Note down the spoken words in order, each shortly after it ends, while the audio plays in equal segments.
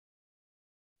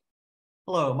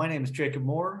Hello, my name is Jacob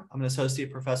Moore. I'm an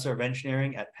associate professor of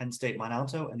engineering at Penn State Mont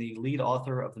Alto and the lead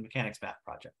author of the Mechanics Map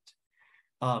project.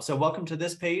 So welcome to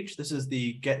this page. This is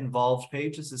the Get Involved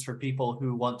page. This is for people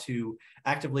who want to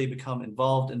actively become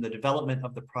involved in the development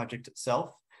of the project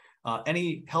itself.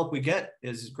 Any help we get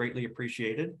is greatly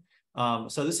appreciated.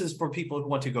 So this is for people who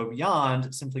want to go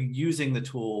beyond simply using the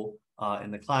tool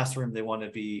in the classroom. They want to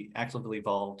be actively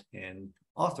involved in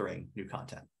authoring new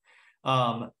content.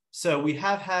 So we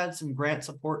have had some grant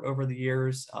support over the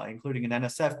years, including an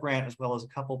NSF grant, as well as a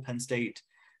couple Penn State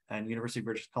and University of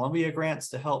British Columbia grants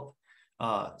to help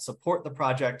support the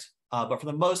project. But for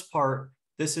the most part,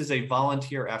 this is a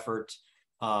volunteer effort.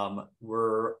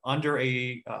 We're under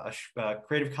a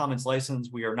Creative Commons license.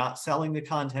 We are not selling the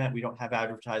content. We don't have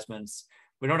advertisements.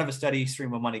 We don't have a steady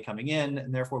stream of money coming in,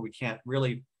 and therefore we can't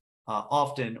really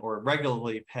often or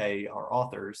regularly pay our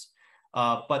authors.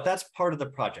 But that's part of the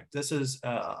project. This is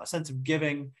a sense of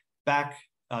giving back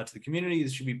to the community.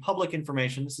 This should be public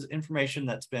information. This is information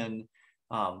that's been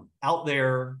out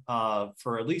there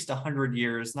for at least 100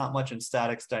 years. Not much in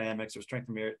statics, dynamics, or strength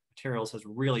of materials has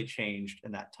really changed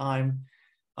in that time.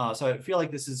 So I feel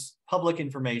like this is public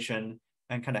information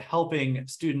and kind of helping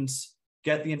students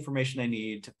get the information they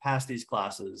need to pass these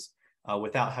classes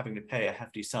without having to pay a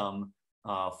hefty sum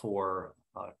for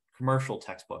commercial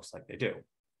textbooks like they do.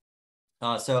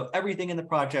 So everything in the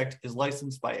project is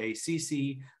licensed by a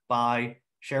CC by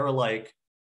share alike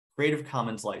Creative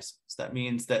Commons license. That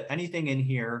means that anything in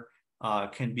here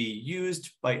can be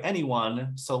used by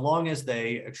anyone so long as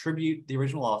they attribute the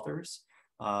original authors,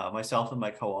 myself and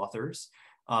my co-authors,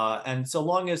 and so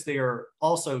long as they are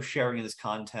also sharing this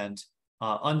content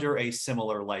under a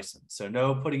similar license. So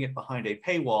no putting it behind a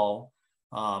paywall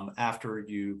after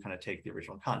you kind of take the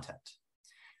original content.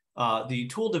 The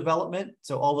tool development,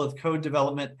 so all of the code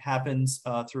development happens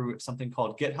through something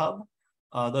called GitHub.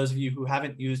 Those of you who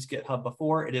haven't used GitHub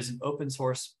before, it is an open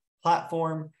source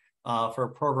platform for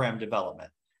program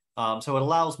development. So it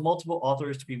allows multiple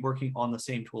authors to be working on the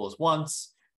same tool as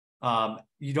once.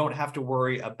 You don't have to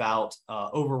worry about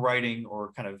overwriting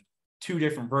or kind of two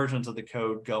different versions of the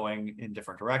code going in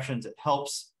different directions. It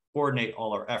helps coordinate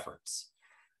all our efforts.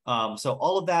 So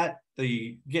all of that,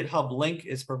 the GitHub link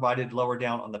is provided lower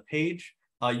down on the page.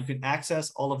 You can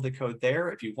access all of the code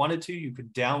there. If you wanted to, you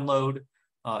could download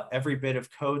every bit of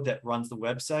code that runs the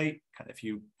website. If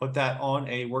you put that on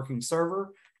a working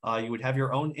server, you would have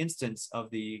your own instance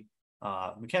of the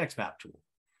Mechanics Map tool.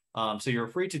 So you're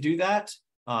free to do that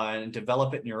and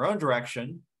develop it in your own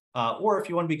direction. Or if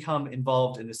you want to become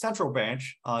involved in the central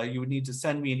branch, you would need to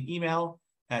send me an email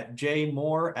at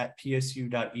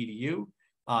jmoore@psu.edu.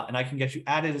 And I can get you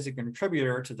added as a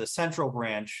contributor to the central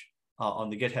branch on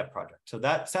the GitHub project. So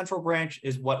that central branch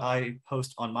is what I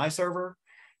post on my server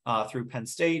through Penn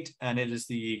State, and it is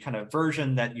the kind of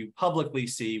version that you publicly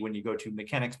see when you go to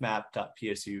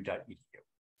mechanicsmap.psu.edu.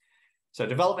 So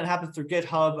development happens through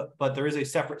GitHub, but there is a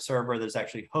separate server that's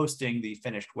actually hosting the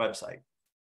finished website.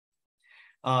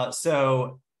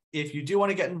 So if you do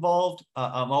want to get involved,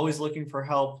 I'm always looking for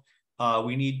help.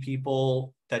 We need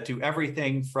people that do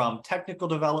everything from technical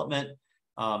development.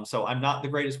 So I'm not the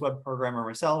greatest web programmer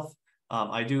myself.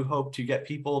 I do hope to get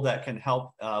people that can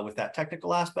help with that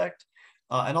technical aspect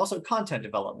and also content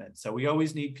development. So we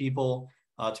always need people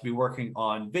to be working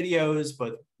on videos,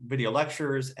 both video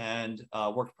lectures and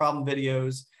worked problem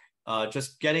videos,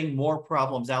 just getting more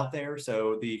problems out there.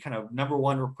 So the kind of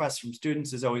 #1 request from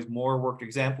students is always more worked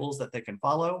examples that they can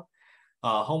follow,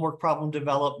 homework problem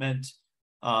development,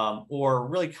 or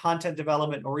really content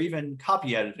development or even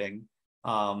copy editing.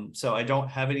 So I don't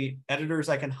have any editors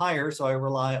I can hire, so I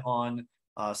rely on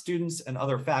students and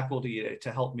other faculty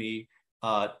to help me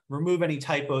remove any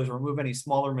typos, remove any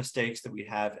smaller mistakes that we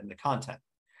have in the content.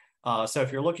 So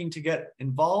if you're looking to get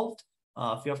involved,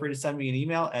 feel free to send me an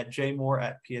email at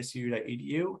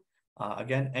jmoore@psu.edu.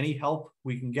 Again, any help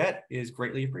we can get is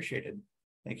greatly appreciated.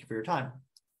 Thank you for your time.